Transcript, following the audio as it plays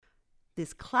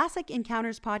This Classic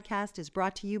Encounters podcast is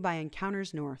brought to you by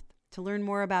Encounters North. To learn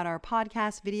more about our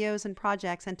podcasts, videos, and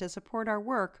projects, and to support our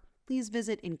work, please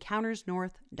visit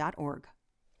encountersnorth.org.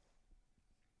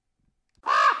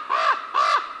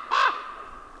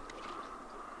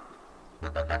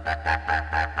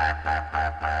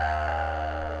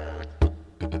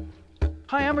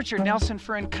 Hi, I'm Richard Nelson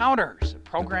for Encounters, a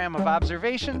program of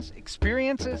observations,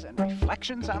 experiences, and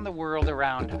reflections on the world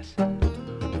around us.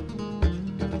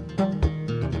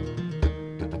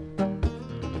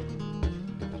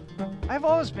 I've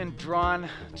always been drawn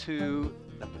to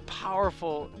the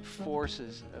powerful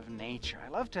forces of nature. I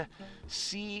love to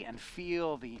see and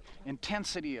feel the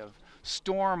intensity of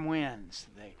storm winds,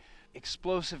 the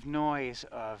explosive noise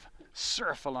of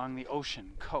surf along the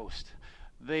ocean coast,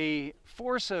 the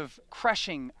force of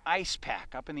crushing ice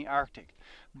pack up in the Arctic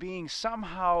being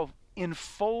somehow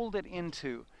enfolded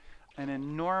into an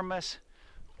enormous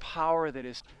power that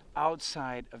is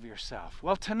outside of yourself.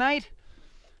 Well, tonight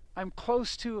I'm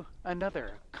close to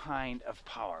another kind of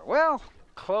power. Well,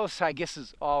 close, I guess,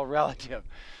 is all relative.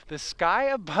 The sky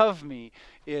above me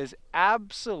is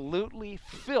absolutely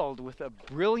filled with a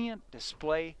brilliant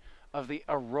display of the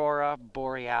aurora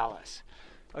borealis.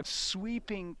 A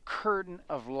sweeping curtain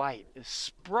of light is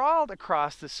sprawled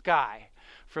across the sky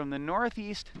from the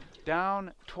northeast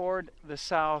down toward the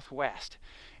southwest.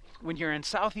 When you're in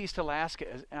southeast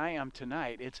Alaska, as I am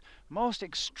tonight, it's most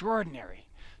extraordinary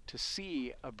to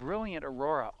see a brilliant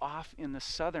aurora off in the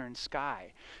southern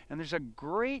sky. And there's a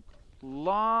great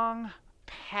long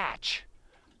patch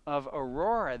of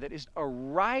aurora that is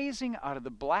arising out of the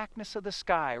blackness of the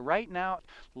sky right now.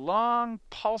 Long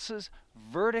pulses,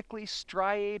 vertically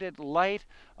striated light,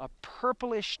 a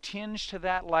purplish tinge to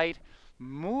that light,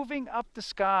 moving up the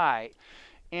sky,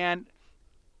 and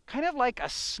kind of like a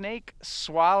snake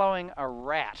swallowing a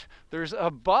rat, there's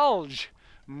a bulge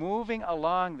moving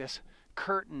along this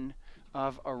curtain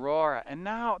of aurora. And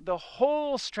now the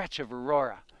whole stretch of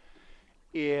aurora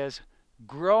is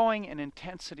growing in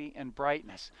intensity and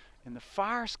brightness. In the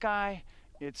far sky,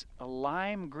 it's a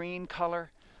lime green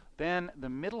color, then the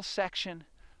middle section,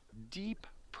 deep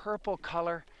purple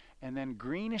color, and then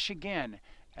greenish again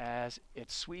as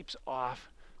it sweeps off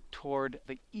toward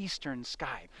the eastern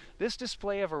sky. This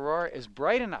display of aurora is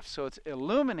bright enough so it's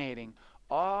illuminating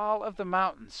all of the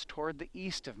mountains toward the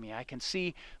east of me. I can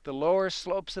see the lower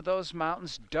slopes of those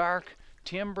mountains, dark,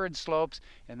 timbered slopes,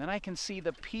 and then I can see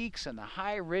the peaks and the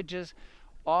high ridges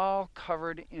all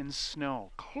covered in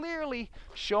snow, clearly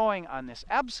showing on this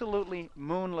absolutely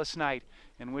moonless night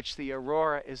in which the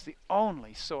aurora is the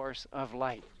only source of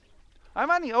light.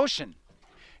 I'm on the ocean,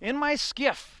 in my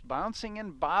skiff, bouncing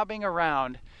and bobbing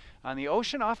around on the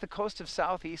ocean off the coast of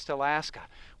southeast Alaska.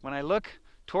 When I look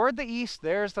toward the east,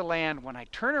 there's the land. When I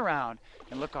turn around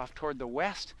and look off toward the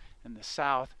west and the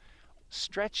south,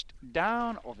 stretched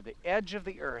down over the edge of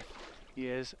the earth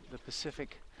is the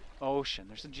Pacific Ocean.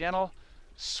 There's a gentle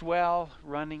swell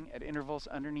running at intervals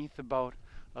underneath the boat,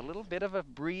 a little bit of a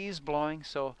breeze blowing,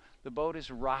 so the boat is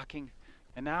rocking.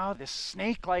 And now this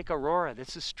snake-like aurora,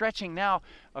 this is stretching now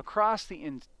across the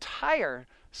entire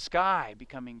sky,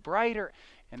 becoming brighter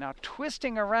and now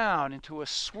twisting around into a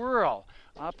swirl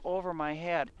up over my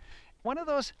head. One of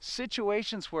those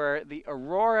situations where the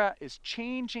aurora is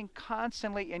changing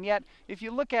constantly, and yet if you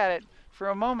look at it for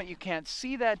a moment you can't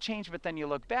see that change, but then you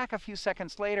look back a few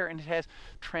seconds later and it has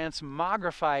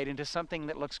transmogrified into something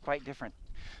that looks quite different.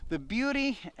 The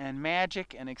beauty and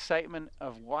magic and excitement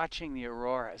of watching the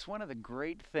aurora is one of the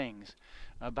great things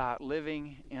about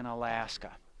living in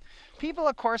Alaska. People,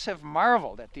 of course, have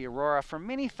marveled at the aurora for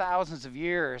many thousands of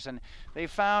years, and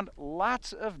they've found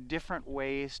lots of different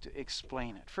ways to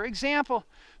explain it. For example,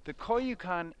 the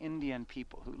Koyukon Indian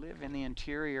people who live in the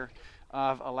interior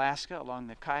of Alaska along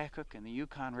the Kayakuk and the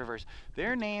Yukon rivers,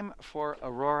 their name for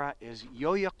aurora is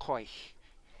Yoyokoy.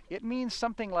 It means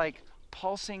something like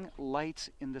pulsing lights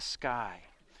in the sky.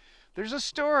 There's a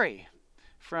story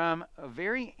from a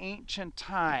very ancient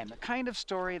time, the kind of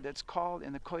story that's called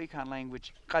in the Koyukon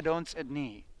language Kadons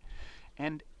Edni.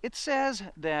 And it says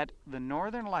that the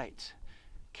northern lights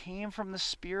came from the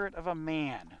spirit of a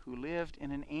man who lived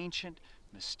in an ancient,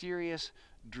 mysterious,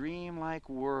 dreamlike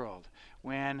world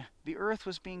when the earth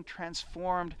was being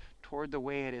transformed toward the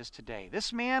way it is today.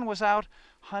 This man was out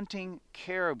hunting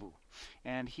caribou,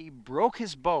 and he broke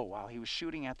his bow while he was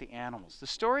shooting at the animals. The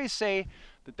stories say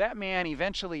that that man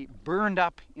eventually burned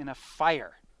up in a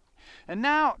fire. And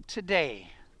now,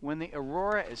 today, when the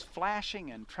aurora is flashing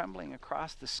and trembling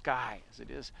across the sky, as it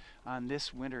is on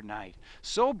this winter night,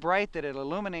 so bright that it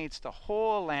illuminates the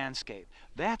whole landscape,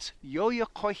 that's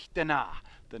Yoyokohtana,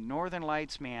 the Northern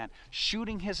Lights man,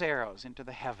 shooting his arrows into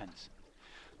the heavens.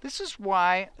 This is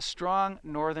why strong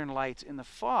northern lights in the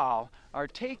fall are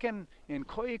taken in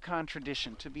Koyukon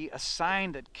tradition to be a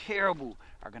sign that caribou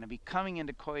are going to be coming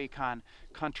into Koyukon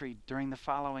country during the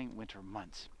following winter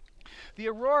months. The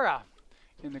aurora,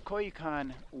 in the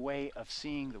Koyukon way of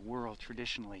seeing the world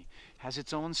traditionally, has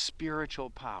its own spiritual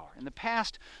power. In the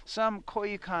past, some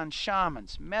Koyukon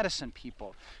shamans, medicine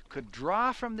people, could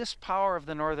draw from this power of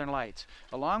the northern lights,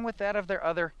 along with that of their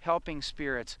other helping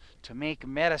spirits, to make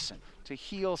medicine, to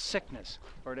heal sickness,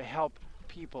 or to help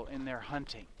people in their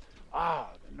hunting. The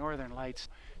northern lights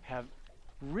have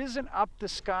risen up the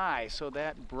sky so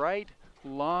that bright,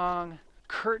 long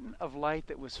curtain of light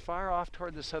that was far off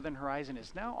toward the southern horizon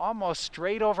is now almost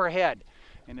straight overhead,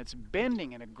 and it's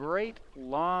bending in a great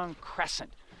long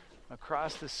crescent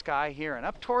across the sky here. And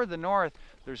up toward the north,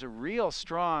 there's a real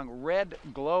strong red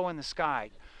glow in the sky.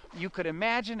 You could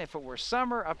imagine if it were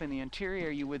summer up in the interior,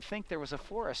 you would think there was a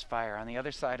forest fire on the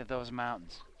other side of those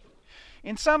mountains.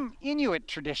 In some Inuit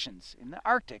traditions in the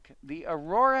Arctic, the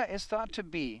aurora is thought to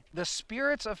be the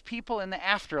spirits of people in the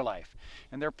afterlife.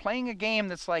 And they're playing a game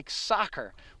that's like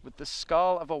soccer with the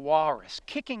skull of a walrus,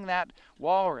 kicking that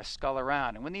walrus skull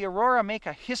around. And when the aurora make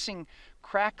a hissing,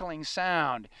 crackling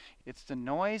sound, it's the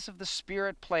noise of the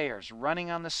spirit players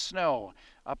running on the snow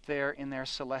up there in their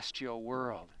celestial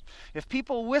world. If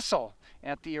people whistle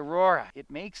at the aurora,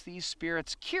 it makes these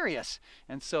spirits curious,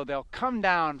 and so they'll come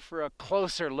down for a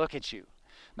closer look at you.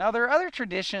 Now, there are other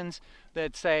traditions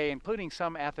that say, including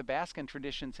some Athabascan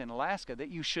traditions in Alaska, that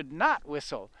you should not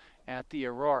whistle at the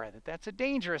aurora, that's a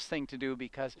dangerous thing to do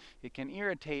because it can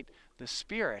irritate the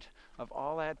spirit of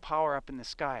all that power up in the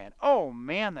sky. And oh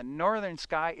man, the northern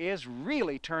sky is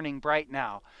really turning bright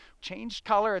now. Changed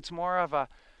color, it's more of a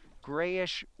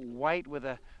grayish white with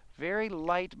a very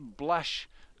light blush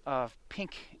of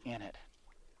pink in it.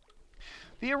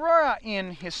 The aurora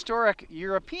in historic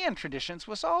European traditions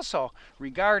was also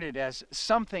regarded as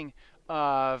something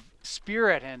of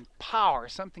spirit and power,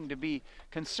 something to be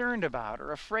concerned about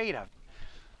or afraid of.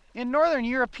 In northern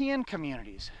European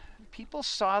communities, people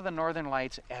saw the northern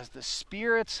lights as the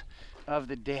spirits of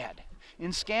the dead.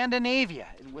 In Scandinavia,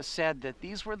 it was said that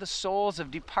these were the souls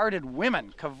of departed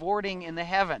women cavorting in the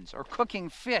heavens, or cooking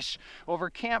fish over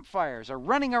campfires, or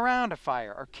running around a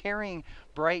fire, or carrying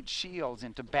bright shields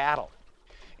into battle.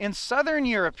 In southern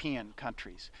European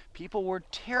countries, people were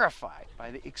terrified by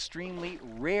the extremely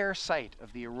rare sight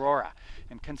of the aurora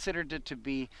and considered it to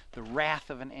be the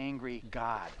wrath of an angry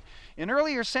god. In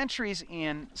earlier centuries,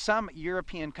 in some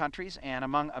European countries and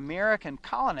among American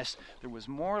colonists, there was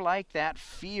more like that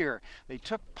fear. They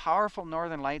took powerful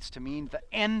northern lights to mean the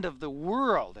end of the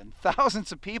world, and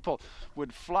thousands of people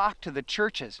would flock to the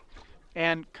churches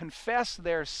and confess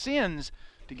their sins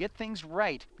to get things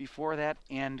right before that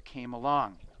end came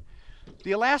along.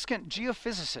 The Alaskan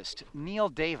geophysicist Neil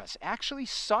Davis actually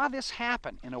saw this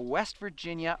happen in a West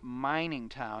Virginia mining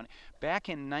town back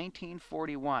in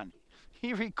 1941.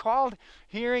 He recalled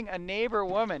hearing a neighbor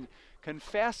woman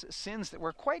confess sins that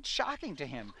were quite shocking to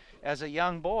him as a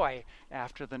young boy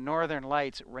after the northern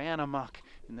lights ran amok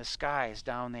in the skies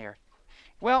down there.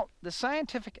 Well, the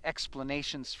scientific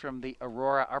explanations from the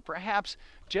aurora are perhaps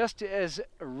just as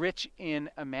rich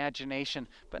in imagination,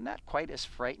 but not quite as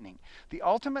frightening. The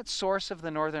ultimate source of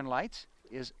the northern lights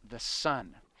is the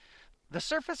sun. The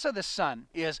surface of the sun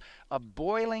is a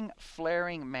boiling,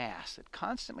 flaring mass that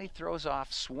constantly throws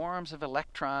off swarms of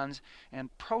electrons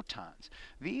and protons.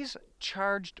 These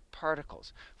charged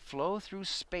particles flow through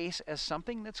space as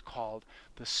something that's called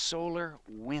the solar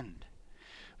wind.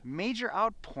 Major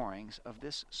outpourings of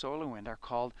this solar wind are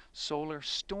called solar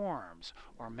storms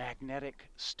or magnetic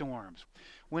storms.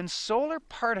 When solar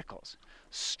particles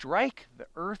strike the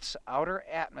Earth's outer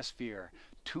atmosphere,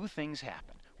 two things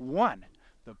happen. One,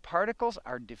 the particles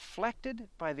are deflected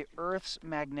by the Earth's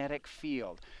magnetic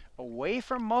field away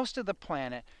from most of the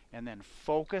planet and then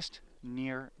focused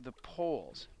near the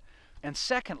poles. And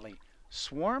secondly,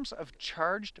 swarms of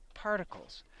charged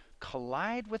particles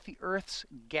collide with the Earth's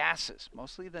gases,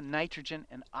 mostly the nitrogen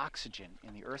and oxygen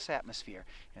in the Earth's atmosphere,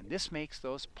 and this makes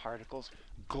those particles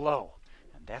glow.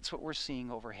 And that's what we're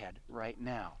seeing overhead right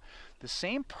now. The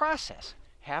same process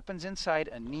happens inside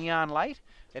a neon light.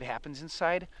 It happens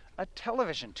inside a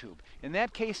television tube. In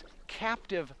that case,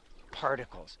 captive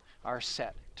particles are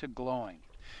set to glowing.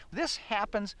 This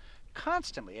happens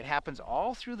constantly. It happens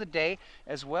all through the day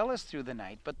as well as through the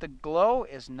night, but the glow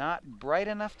is not bright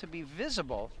enough to be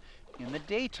visible in the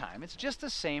daytime. It's just the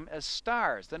same as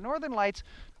stars. The northern lights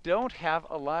don't have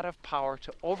a lot of power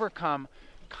to overcome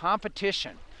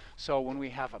competition. So when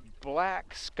we have a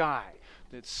black sky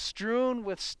that's strewn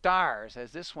with stars,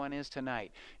 as this one is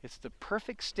tonight, it's the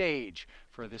perfect stage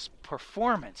for this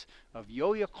performance of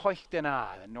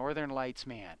Yoyekoihtena, the Northern Lights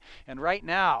man. And right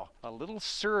now, a little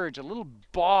surge, a little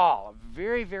ball of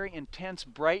very, very intense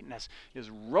brightness is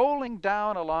rolling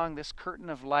down along this curtain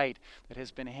of light that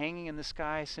has been hanging in the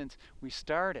sky since we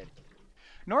started.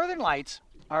 Northern Lights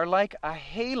are like a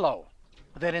halo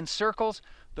that encircles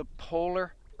the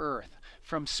polar Earth.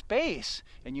 From space,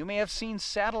 and you may have seen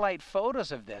satellite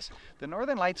photos of this, the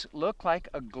Northern Lights look like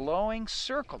a glowing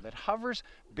circle that hovers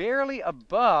barely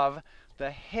above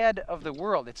the head of the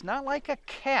world. It's not like a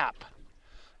cap.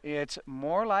 It's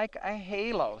more like a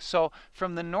halo. So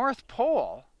from the North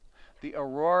Pole, the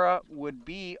aurora would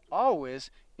be always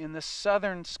in the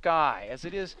southern sky, as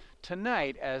it is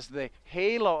tonight, as the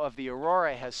halo of the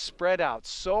aurora has spread out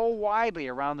so widely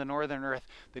around the northern Earth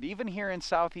that even here in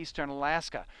southeastern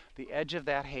Alaska, the edge of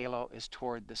that halo is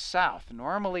toward the south.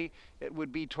 Normally, it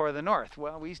would be toward the north.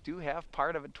 Well, we do have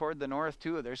part of it toward the north,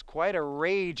 too. There's quite a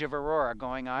rage of aurora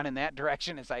going on in that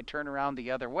direction as I turn around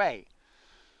the other way.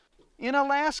 In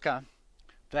Alaska,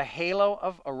 the halo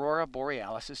of aurora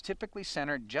borealis is typically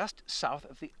centered just south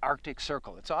of the Arctic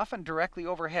Circle. It's often directly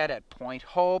overhead at Point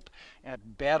Hope,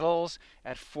 at Bettles,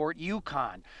 at Fort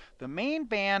Yukon. The main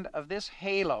band of this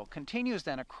halo continues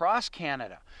then across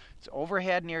Canada. It's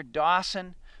overhead near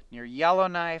Dawson, near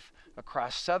Yellowknife,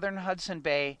 across southern Hudson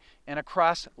Bay, and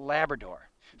across Labrador.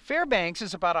 Fairbanks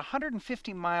is about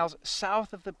 150 miles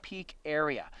south of the peak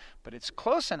area, but it's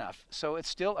close enough so it's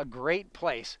still a great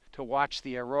place to watch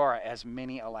the aurora, as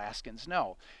many Alaskans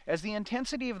know. As the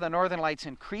intensity of the Northern Lights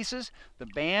increases, the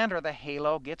band or the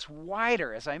halo gets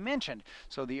wider, as I mentioned,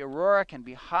 so the aurora can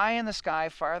be high in the sky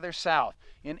farther south,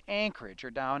 in Anchorage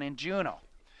or down in Juneau.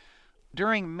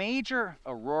 During major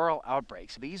auroral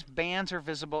outbreaks, these bands are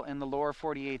visible in the lower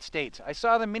 48 states. I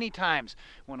saw them many times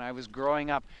when I was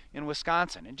growing up in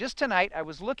Wisconsin. And just tonight, I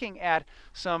was looking at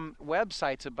some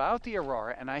websites about the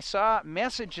aurora, and I saw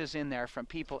messages in there from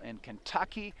people in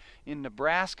Kentucky, in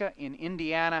Nebraska, in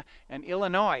Indiana, and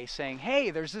Illinois saying,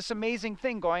 hey, there's this amazing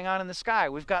thing going on in the sky.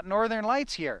 We've got Northern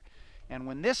Lights here. And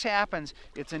when this happens,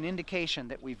 it's an indication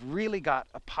that we've really got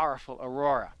a powerful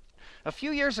aurora. A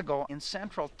few years ago in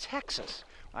central Texas,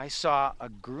 I saw a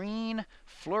green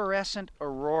fluorescent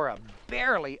aurora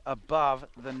barely above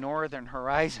the northern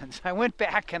horizons. I went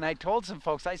back and I told some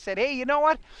folks, I said, hey, you know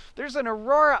what? There's an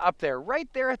aurora up there, right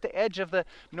there at the edge of the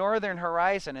northern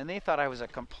horizon. And they thought I was a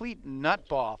complete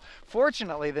nutball.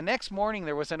 Fortunately, the next morning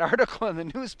there was an article in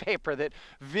the newspaper that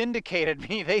vindicated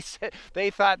me. They said they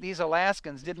thought these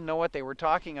Alaskans didn't know what they were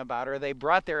talking about, or they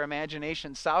brought their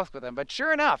imagination south with them. But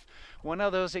sure enough, one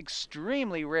of those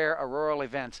extremely rare auroral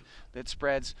events that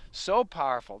spreads so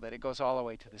powerful that it goes all the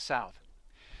way to the south.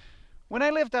 When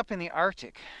I lived up in the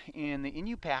Arctic, in the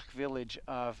Inupiaq village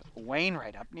of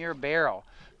Wainwright, up near Barrow,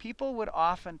 people would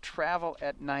often travel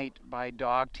at night by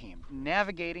dog team,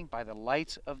 navigating by the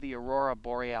lights of the aurora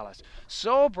borealis.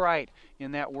 So bright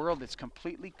in that world that's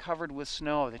completely covered with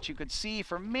snow that you could see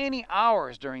for many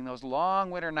hours during those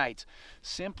long winter nights,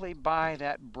 simply by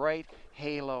that bright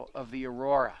halo of the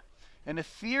aurora. An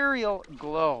ethereal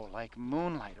glow like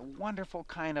moonlight, a wonderful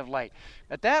kind of light.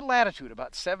 At that latitude,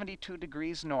 about 72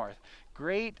 degrees north,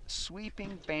 great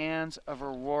sweeping bands of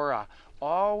aurora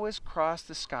always cross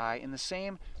the sky in the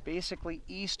same basically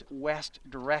east-west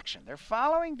direction. They're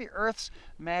following the Earth's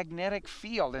magnetic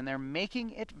field and they're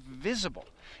making it visible.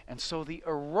 And so the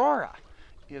aurora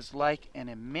is like an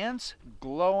immense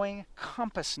glowing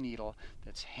compass needle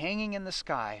that's hanging in the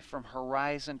sky from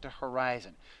horizon to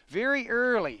horizon. Very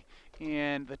early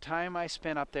in the time I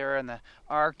spent up there in the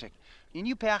Arctic,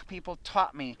 Inupiaq people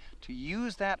taught me to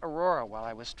use that aurora while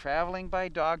I was traveling by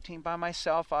dog team by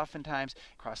myself oftentimes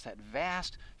across that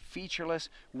vast, featureless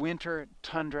winter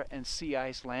tundra and sea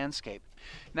ice landscape.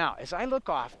 Now, as I look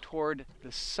off toward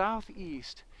the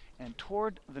southeast and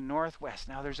toward the northwest,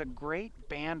 now there's a great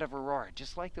band of aurora,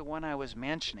 just like the one I was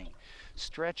mentioning,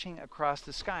 stretching across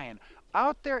the sky. And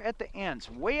out there at the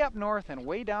ends, way up north and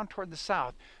way down toward the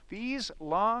south, these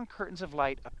long curtains of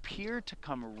light appear to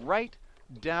come right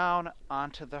down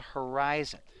onto the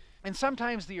horizon. And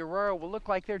sometimes the aurora will look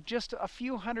like they're just a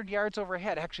few hundred yards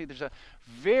overhead. Actually, there's a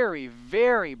very,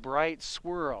 very bright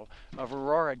swirl of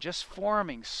aurora just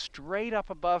forming straight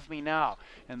up above me now.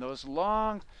 And those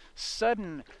long,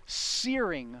 sudden,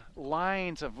 searing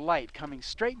lines of light coming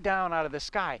straight down out of the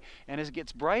sky. And as it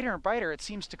gets brighter and brighter, it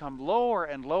seems to come lower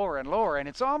and lower and lower. And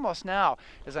it's almost now,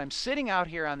 as I'm sitting out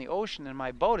here on the ocean in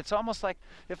my boat, it's almost like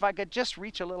if I could just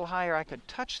reach a little higher, I could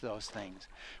touch those things.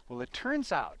 Well, it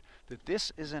turns out that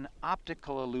this is an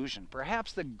optical illusion,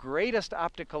 perhaps the greatest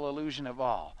optical illusion of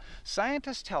all.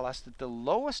 Scientists tell us that the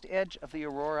lowest edge of the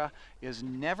aurora is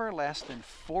never less than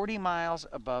 40 miles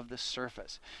above the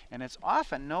surface, and it's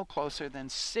often no closer than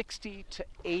 60 to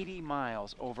 80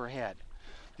 miles overhead.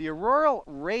 The auroral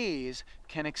rays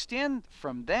can extend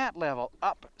from that level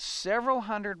up several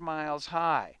hundred miles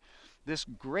high. This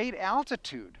great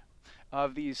altitude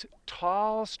of these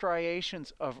tall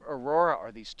striations of aurora,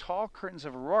 or these tall curtains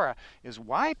of aurora, is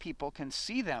why people can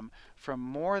see them from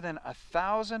more than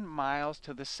 1,000 miles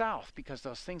to the south, because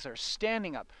those things are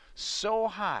standing up so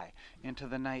high into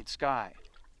the night sky.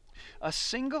 A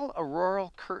single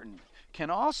auroral curtain can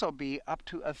also be up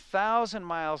to 1,000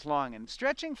 miles long, and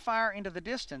stretching far into the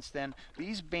distance, then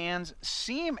these bands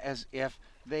seem as if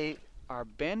they are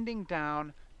bending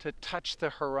down to touch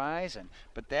the horizon,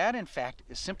 but that in fact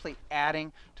is simply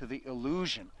adding to the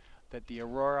illusion that the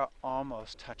aurora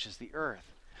almost touches the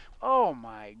earth. Oh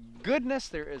my goodness,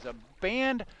 there is a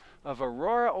band of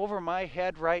aurora over my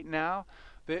head right now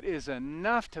that is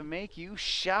enough to make you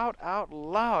shout out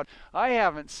loud. I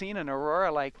haven't seen an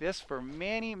aurora like this for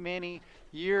many, many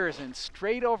years, and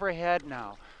straight overhead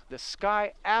now, the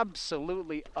sky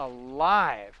absolutely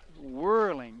alive,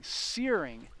 whirling,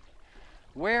 searing.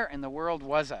 Where in the world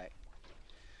was I?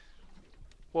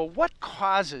 Well, what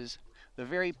causes the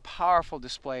very powerful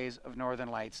displays of northern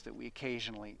lights that we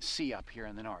occasionally see up here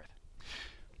in the north?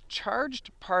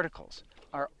 Charged particles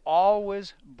are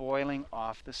always boiling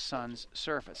off the sun's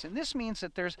surface, and this means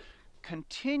that there's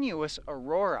continuous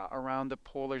aurora around the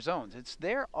polar zones. It's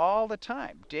there all the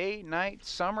time. Day, night,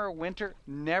 summer, winter,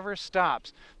 never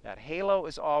stops. That halo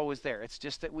is always there. It's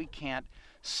just that we can't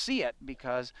see it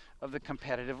because of the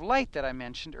competitive light that I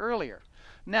mentioned earlier.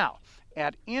 Now,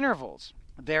 at intervals,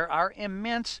 there are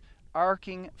immense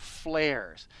arcing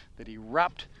flares that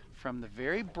erupt from the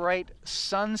very bright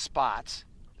sunspots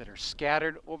that are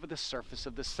scattered over the surface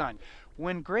of the sun.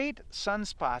 When great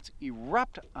sunspots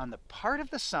erupt on the part of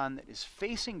the sun that is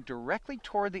facing directly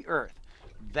toward the earth,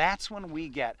 that's when we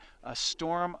get a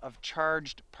storm of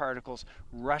charged particles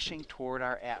rushing toward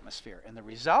our atmosphere. And the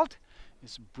result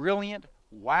is brilliant,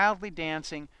 wildly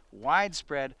dancing,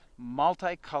 widespread,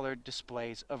 multicolored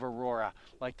displays of aurora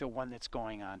like the one that's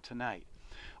going on tonight.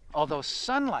 Although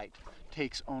sunlight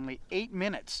takes only 8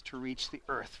 minutes to reach the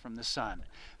earth from the sun,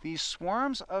 these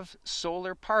swarms of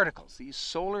solar particles, these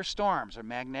solar storms or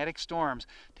magnetic storms,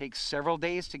 take several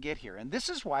days to get here. And this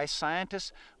is why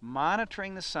scientists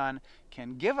monitoring the sun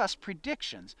can give us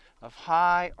predictions of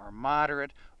high or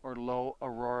moderate or low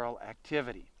auroral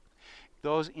activity.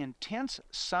 Those intense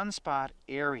sunspot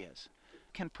areas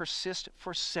can persist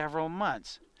for several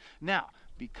months. Now,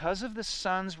 because of the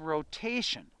sun's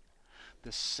rotation,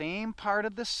 the same part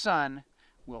of the sun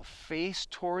will face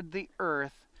toward the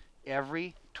earth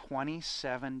every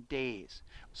 27 days.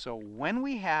 So when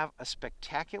we have a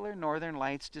spectacular northern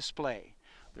lights display,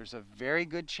 there's a very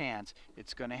good chance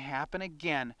it's going to happen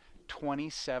again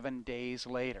 27 days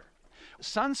later.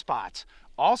 Sunspots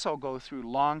also go through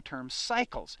long-term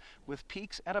cycles with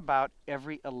peaks at about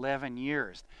every 11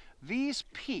 years. These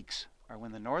peaks are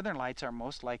when the northern lights are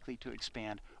most likely to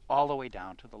expand all the way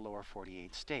down to the lower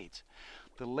 48 states.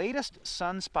 The latest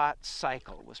sunspot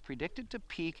cycle was predicted to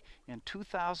peak in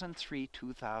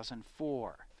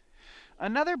 2003-2004.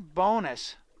 Another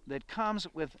bonus that comes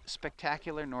with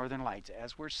spectacular northern lights,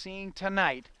 as we're seeing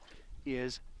tonight,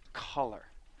 is color.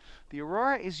 The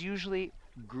aurora is usually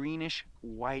greenish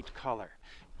white color,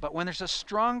 but when there's a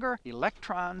stronger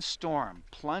electron storm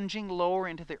plunging lower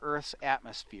into the Earth's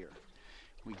atmosphere,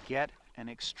 we get an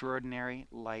extraordinary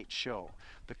light show.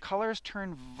 The colors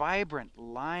turn vibrant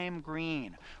lime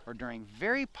green, or during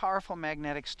very powerful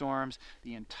magnetic storms,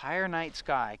 the entire night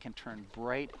sky can turn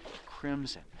bright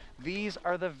crimson. These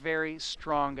are the very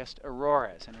strongest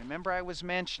auroras. And remember, I was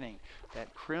mentioning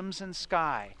that crimson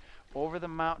sky over the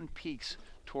mountain peaks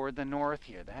toward the north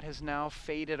here. That has now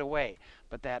faded away.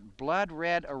 But that blood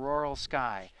red auroral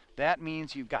sky, that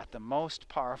means you've got the most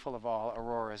powerful of all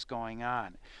auroras going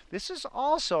on. This is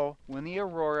also when the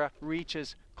aurora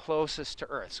reaches closest to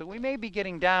Earth. So we may be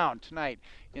getting down tonight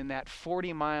in that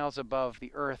 40 miles above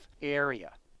the Earth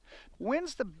area.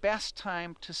 When's the best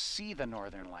time to see the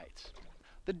northern lights?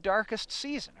 The darkest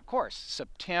season, of course,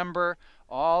 September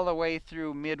all the way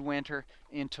through midwinter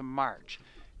into March.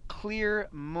 Clear,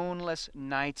 moonless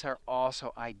nights are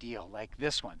also ideal, like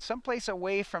this one, someplace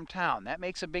away from town. That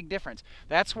makes a big difference.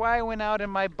 That's why I went out in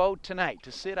my boat tonight,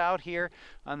 to sit out here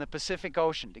on the Pacific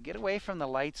Ocean, to get away from the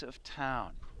lights of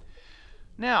town.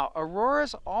 Now,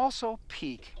 auroras also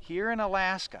peak here in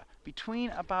Alaska between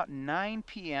about 9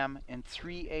 p.m. and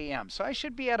 3 a.m. So I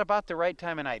should be at about the right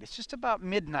time of night. It's just about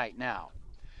midnight now.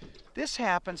 This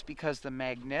happens because the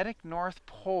magnetic North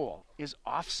Pole is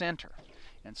off-center,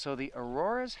 and so the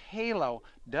aurora's halo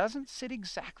doesn't sit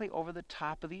exactly over the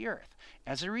top of the Earth.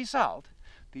 As a result,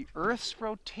 the Earth's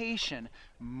rotation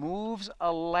moves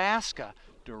Alaska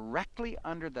directly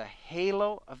under the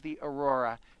halo of the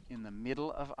aurora in the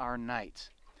middle of our nights.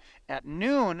 At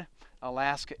noon,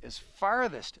 Alaska is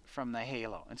farthest from the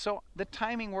halo, and so the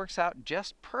timing works out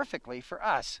just perfectly for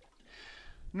us.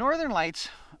 Northern lights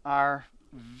are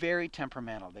very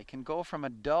temperamental. They can go from a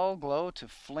dull glow to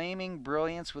flaming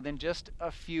brilliance within just a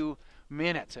few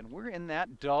minutes, and we're in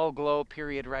that dull glow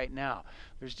period right now.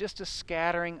 There's just a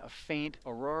scattering of faint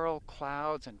auroral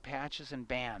clouds and patches and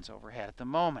bands overhead at the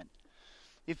moment.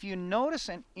 If you notice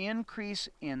an increase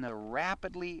in the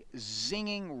rapidly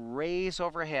zinging rays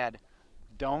overhead,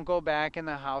 don't go back in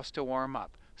the house to warm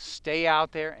up. Stay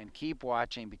out there and keep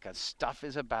watching, because stuff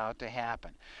is about to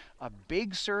happen. A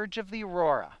big surge of the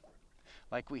aurora,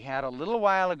 like we had a little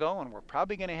while ago, and we're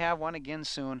probably going to have one again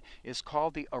soon, is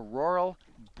called the auroral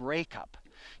breakup.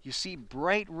 You see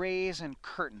bright rays and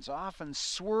curtains, often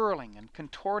swirling and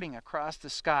contorting across the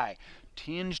sky,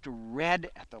 tinged red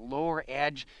at the lower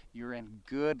edge. You're in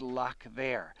good luck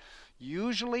there.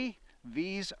 Usually,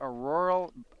 these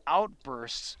auroral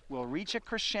outbursts will reach a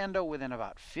crescendo within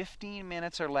about 15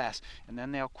 minutes or less, and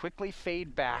then they'll quickly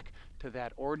fade back to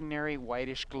that ordinary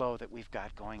whitish glow that we've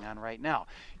got going on right now.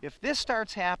 If this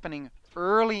starts happening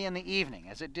early in the evening,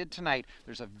 as it did tonight,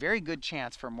 there's a very good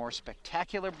chance for more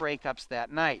spectacular breakups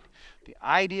that night. The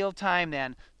ideal time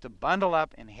then to bundle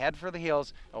up and head for the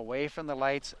hills away from the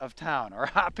lights of town, or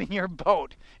hop in your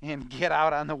boat and get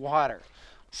out on the water.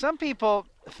 Some people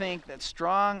think that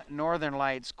strong northern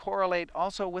lights correlate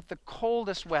also with the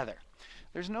coldest weather.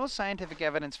 There's no scientific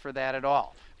evidence for that at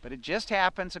all. But it just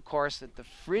happens, of course, that the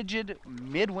frigid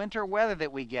midwinter weather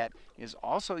that we get is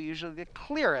also usually the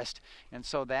clearest, and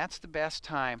so that's the best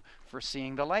time for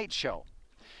seeing the light show.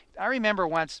 I remember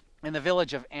once in the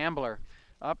village of Ambler,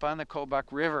 up on the Kobuk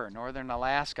River, northern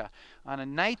Alaska, on a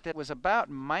night that was about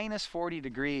minus 40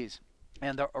 degrees,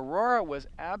 and the aurora was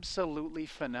absolutely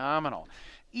phenomenal.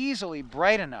 Easily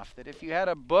bright enough that if you had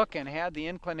a book and had the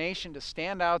inclination to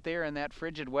stand out there in that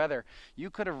frigid weather, you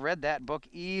could have read that book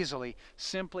easily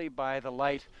simply by the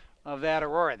light of that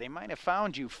aurora. They might have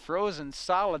found you frozen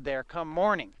solid there come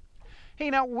morning. Hey,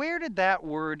 now where did that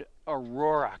word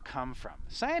aurora come from?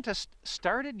 Scientists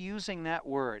started using that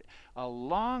word a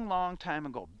long, long time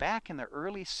ago, back in the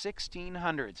early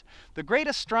 1600s. The great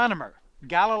astronomer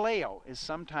Galileo is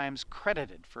sometimes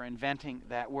credited for inventing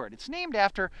that word. It's named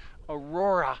after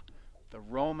Aurora, the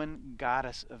Roman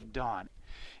goddess of dawn.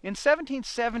 In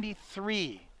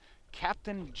 1773,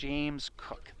 Captain James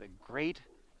Cook, the great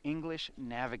English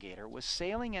navigator, was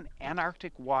sailing in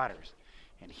Antarctic waters,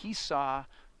 and he saw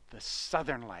the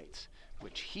southern lights,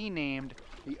 which he named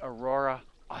the Aurora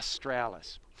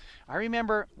Australis. I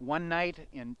remember one night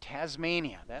in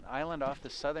Tasmania, that island off the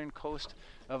southern coast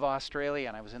of Australia,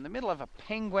 and I was in the middle of a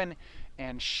penguin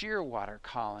and shearwater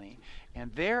colony,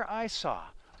 and there I saw,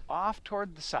 off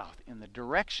toward the south, in the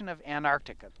direction of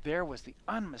Antarctica, there was the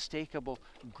unmistakable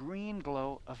green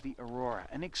glow of the aurora,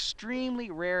 an extremely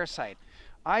rare sight.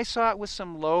 I saw it with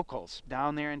some locals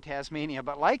down there in Tasmania,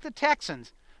 but like the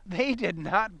Texans, they did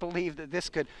not believe that this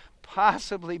could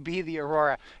possibly be the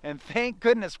aurora, and thank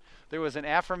goodness there was an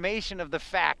affirmation of the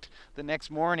fact the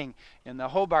next morning in the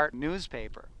Hobart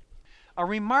newspaper. A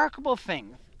remarkable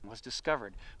thing was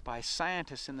discovered by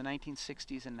scientists in the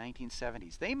 1960s and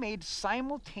 1970s. They made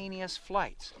simultaneous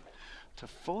flights to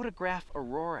photograph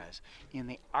auroras in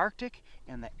the Arctic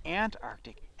and the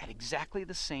Antarctic at exactly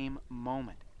the same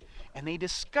moment. And they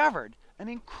discovered an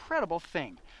incredible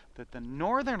thing, that the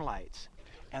northern lights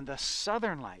and the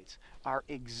southern lights are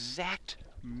exact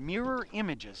mirror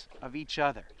images of each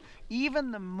other.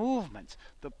 Even the movements,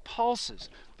 the pulses,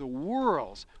 the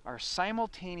whirls are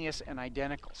simultaneous and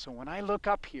identical. So when I look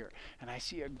up here and I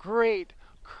see a great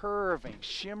curving,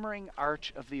 shimmering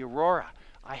arch of the aurora,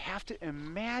 I have to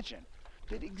imagine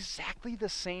that exactly the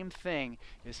same thing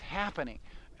is happening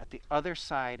at the other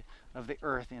side of the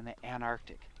Earth in the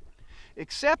Antarctic.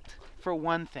 Except for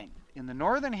one thing. In the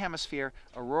northern hemisphere,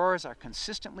 auroras are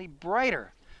consistently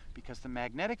brighter because the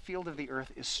magnetic field of the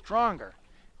Earth is stronger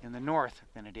in the north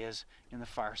than it is in the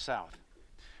far south.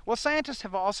 Well, scientists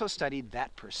have also studied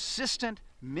that persistent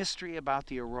mystery about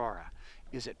the aurora.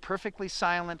 Is it perfectly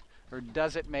silent, or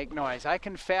does it make noise? I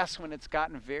confess, when it's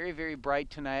gotten very, very bright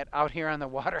tonight out here on the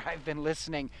water, I've been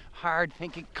listening hard,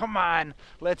 thinking, come on,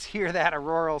 let's hear that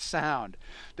auroral sound.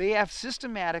 They have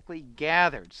systematically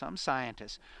gathered, some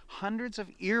scientists, hundreds of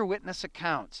ear witness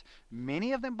accounts,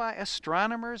 many of them by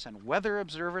astronomers and weather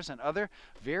observers and other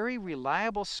very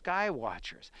reliable sky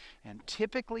watchers. And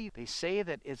typically they say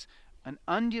that it's an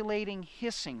undulating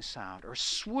hissing sound, or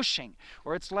swooshing,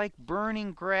 or it's like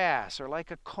burning grass, or like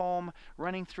a comb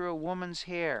running through a woman's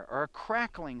hair, or a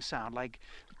crackling sound like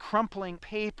crumpling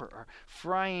paper or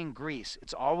frying grease.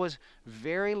 It's always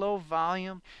very low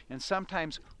volume, and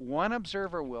sometimes one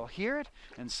observer will hear it,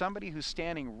 and somebody who's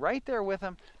standing right there with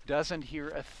them doesn't hear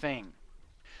a thing.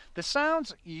 The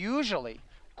sounds usually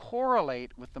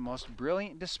correlate with the most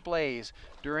brilliant displays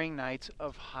during nights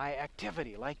of high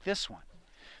activity, like this one.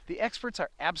 The experts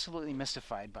are absolutely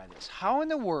mystified by this. How in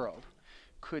the world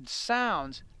could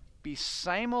sounds be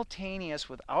simultaneous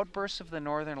with outbursts of the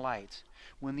northern lights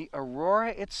when the aurora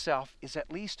itself is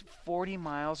at least 40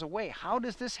 miles away? How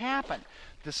does this happen?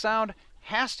 The sound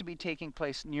has to be taking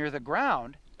place near the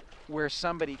ground where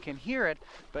somebody can hear it,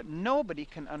 but nobody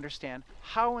can understand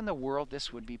how in the world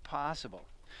this would be possible.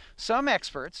 Some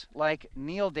experts, like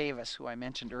Neil Davis, who I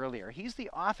mentioned earlier, he's the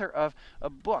author of a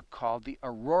book called the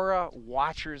Aurora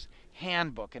Watcher's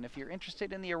Handbook. And if you're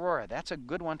interested in the aurora, that's a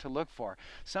good one to look for.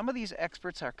 Some of these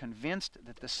experts are convinced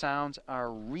that the sounds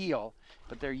are real,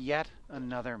 but they're yet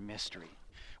another mystery.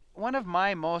 One of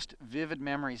my most vivid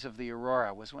memories of the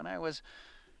aurora was when I was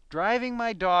driving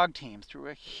my dog team through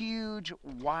a huge,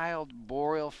 wild,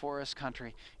 boreal forest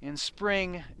country in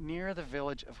spring near the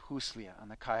village of Huslia on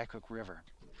the Kayakuk River.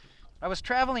 I was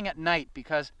traveling at night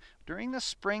because during the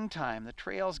springtime the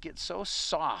trails get so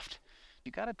soft.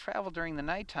 You got to travel during the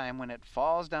nighttime when it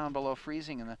falls down below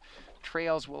freezing and the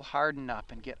trails will harden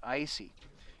up and get icy.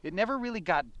 It never really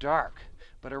got dark,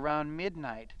 but around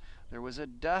midnight there was a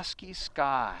dusky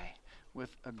sky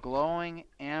with a glowing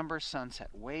amber sunset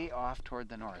way off toward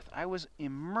the north. I was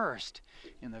immersed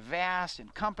in the vast,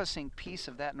 encompassing peace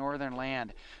of that northern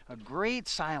land. A great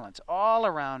silence all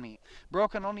around me,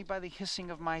 broken only by the hissing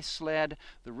of my sled,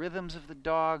 the rhythms of the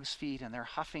dogs' feet, and their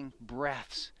huffing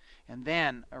breaths. And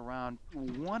then, around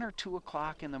 1 or 2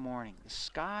 o'clock in the morning, the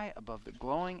sky above the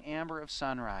glowing amber of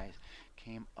sunrise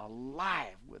came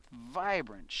alive with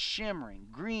vibrant, shimmering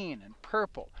green and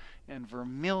purple and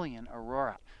vermilion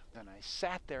aurora. And I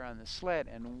sat there on the sled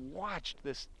and watched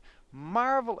this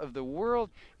marvel of the world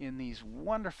in these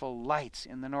wonderful lights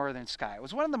in the northern sky. It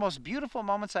was one of the most beautiful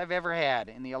moments I've ever had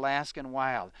in the Alaskan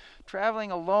wild,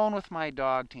 traveling alone with my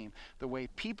dog team, the way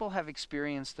people have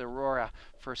experienced the aurora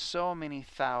for so many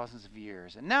thousands of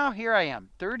years. And now here I am,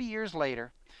 30 years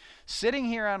later, sitting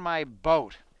here on my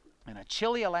boat in a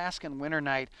chilly Alaskan winter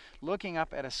night, looking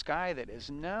up at a sky that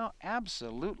is now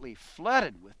absolutely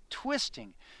flooded with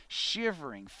twisting,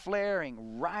 shivering,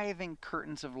 flaring, writhing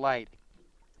curtains of light.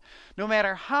 No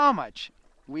matter how much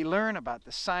we learn about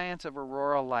the science of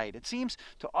auroral light, it seems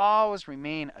to always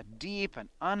remain a deep and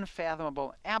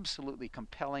unfathomable, absolutely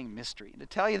compelling mystery. And to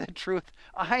tell you the truth,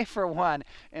 I, for one,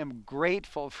 am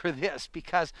grateful for this,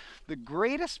 because the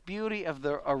greatest beauty of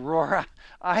the aurora,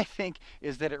 I think,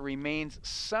 is that it remains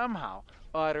somehow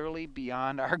utterly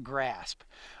beyond our grasp.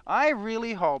 I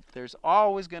really hope there's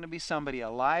always going to be somebody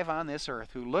alive on this earth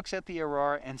who looks at the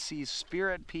aurora and sees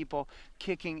spirit people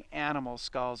kicking animal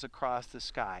skulls across the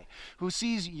sky, who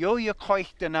sees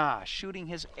Yoyakoichtana shooting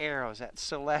his arrows at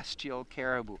celestial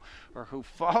caribou, or who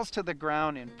falls to the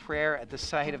ground in prayer at the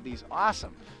sight of these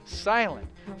awesome, silent,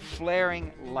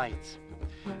 flaring lights.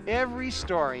 Every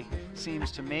story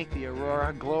seems to make the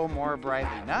aurora glow more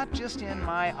brightly, not just in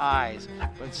my eyes,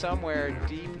 but somewhere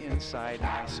deep inside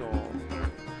my soul.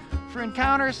 For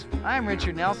Encounters, I'm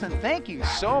Richard Nelson. Thank you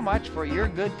so much for your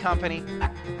good company.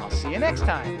 I'll see you next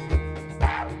time.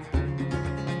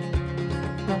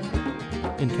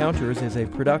 Encounters is a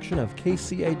production of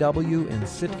KCAW in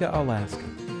Sitka, Alaska.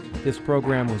 This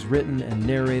program was written and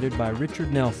narrated by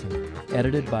Richard Nelson,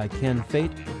 edited by Ken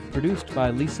Fate, produced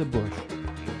by Lisa Bush.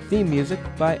 Theme music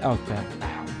by Outback.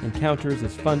 Encounters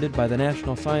is funded by the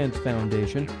National Science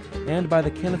Foundation and by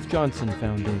the Kenneth Johnson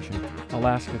Foundation,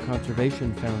 Alaska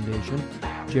Conservation Foundation,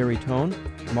 Jerry Tone,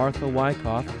 Martha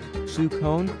Wyckoff, Sue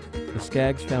Cohn, the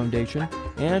Skaggs Foundation,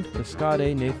 and the Scott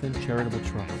A. Nathan Charitable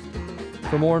Trust.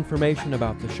 For more information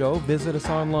about the show, visit us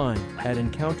online at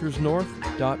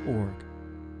encountersnorth.org.